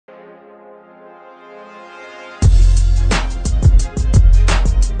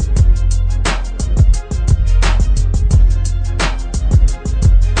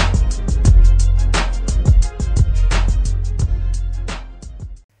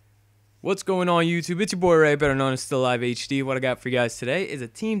What's going on, YouTube? It's your boy Ray, better known as StiLLAlivEHD. What I got for you guys today is a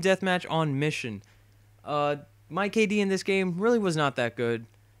team deathmatch on mission. My KD in this game really was not that good.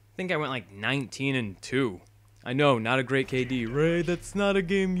 I think I went like 19-2. I know, not a great KD. Ray, that's not a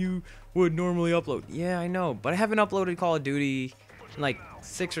game you would normally upload. Yeah, I know, but I haven't uploaded Call of Duty in like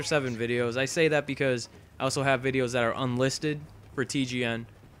 6 or 7 videos. I say that because I also have videos that are unlisted for TGN.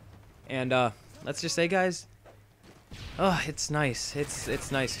 And let's just say, guys, it's nice.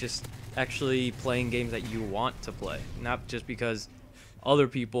 It's nice just actually playing games that you want to play, not just because other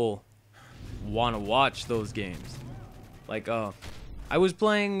people want to watch those games. Like I was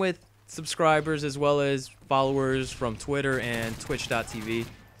playing with subscribers as well as followers from Twitter and twitch.tv,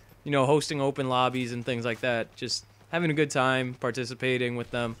 you know, hosting open lobbies and things like that, just having a good time participating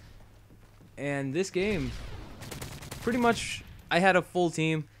with them. And this game, pretty much I had a full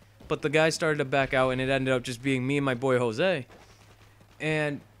team, but the guys started to back out and it ended up just being me and my boy Jose.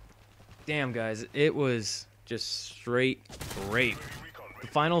 And damn, guys, it was just straight rape. The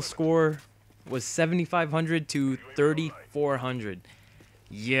final score was 7,500 to 3,400.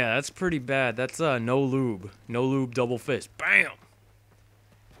 Yeah, that's pretty bad. That's no lube double fist. Bam.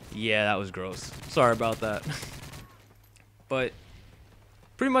 Yeah, that was gross. Sorry about that. But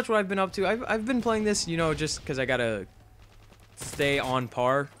pretty much what I've been up to, I've been playing this, you know, just because I gotta stay on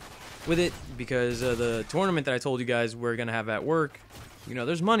par with it, because the tournament that I told you guys we're gonna have at work, you know,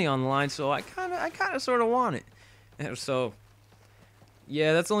 there's money on the line, so I kind of sort of want it. And so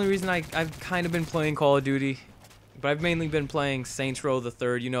yeah, that's the only reason I've kind of been playing Call of Duty, but I've mainly been playing Saints Row the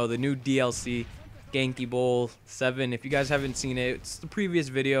Third, you know, the new DLC, Genki Bowl 7. If you guys haven't seen it, it's the previous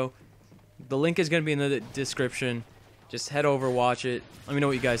video. The link is gonna be in the description. Just head over, watch it. Let me know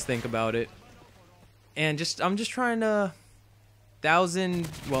what you guys think about it. And I'm just trying to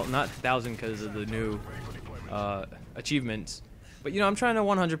well, not 1,000 because of the new achievements, but you know, I'm trying to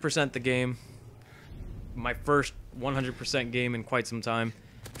 100% the game. My first 100% game in quite some time.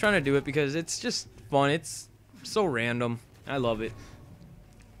 I'm trying to do it because it's just fun. It's so random. I love it.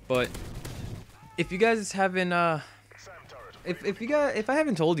 But if you guys haven't if I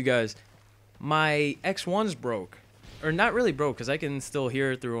haven't told you guys, my X1's broke. Or not really broke, because I can still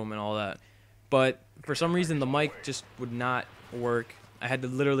hear through them and all that. But for some reason the mic just would not work. I had to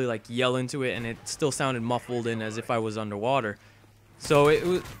literally like yell into it and it still sounded muffled in as if I was underwater.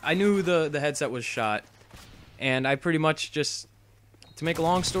 So I knew the headset was shot, and I pretty much just, to make a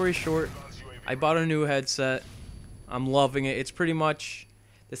long story short, I bought a new headset. I'm loving it. It's pretty much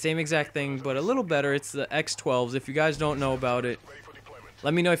the same exact thing, but a little better. It's the X12s. If you guys don't know about it,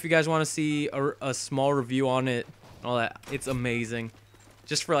 let me know if you guys want to see a small review on it. All that. It's amazing.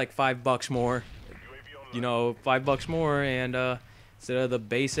 Just for like $5 more. You know, $5 more, and instead of the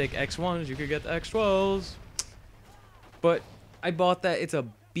basic X1s, you could get the X12s. But I bought that. It's a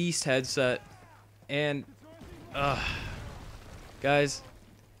beast headset. And guys,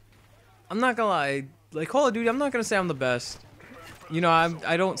 I'm not gonna lie, like Call of Duty, I'm not gonna say I'm the best. You know,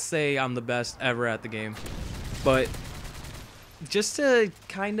 I don't say I'm the best ever at the game. But just to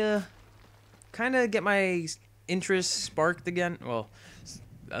kinda get my interest sparked again, well,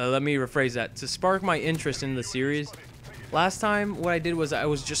 let me rephrase that. To spark my interest in the series, last time what I did was I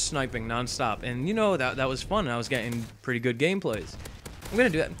was just sniping nonstop, and you know, that was fun. I was getting pretty good gameplays. I'm gonna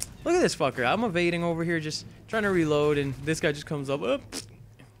do that. Look at this fucker. I'm evading over here, just trying to reload, and this guy just comes up.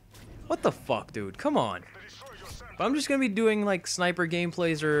 What the fuck, dude? Come on. But I'm just gonna be doing like sniper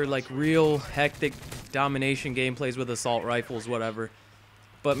gameplays or like real hectic domination gameplays with assault rifles, whatever.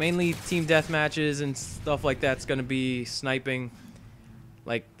 But mainly team deathmatches and stuff like that's gonna be sniping,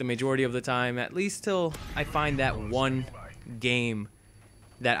 like the majority of the time, at least till I find that one game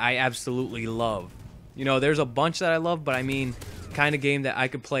that I absolutely love. You know, there's a bunch that I love, but I mean kind of game that I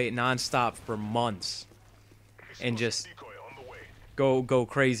could play it non-stop for months and just go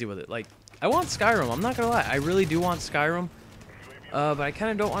crazy with it. Like, I want Skyrim. I'm not gonna lie, I really do want Skyrim, but I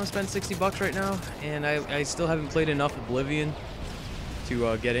kind of don't want to spend $60 right now, and I still haven't played enough Oblivion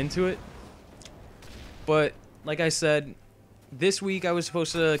to get into it. But like I said, this week I was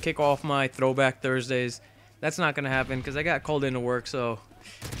supposed to kick off my Throwback Thursdays. That's not gonna happen because I got called into work, so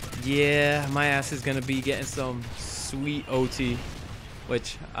yeah, my ass is gonna be getting some sweet OT,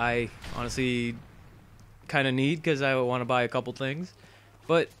 which I honestly kind of need because I want to buy a couple things.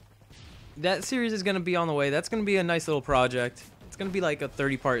 But that series is gonna be on the way. That's gonna be a nice little project. It's gonna be like a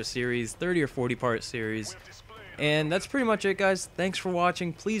 30-part series, 30 or 40-part series. And that's pretty much it, guys. Thanks for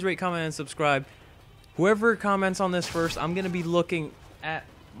watching. Please rate, comment, and subscribe. Whoever comments on this first, I'm going to be looking at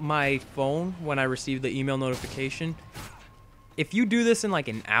my phone when I receive the email notification. If you do this in like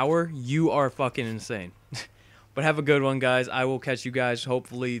an hour, you are fucking insane. But have a good one, guys. I will catch you guys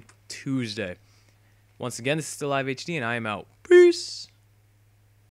hopefully Tuesday. Once again, this is StiLLAlivEHD, and I am out. Peace.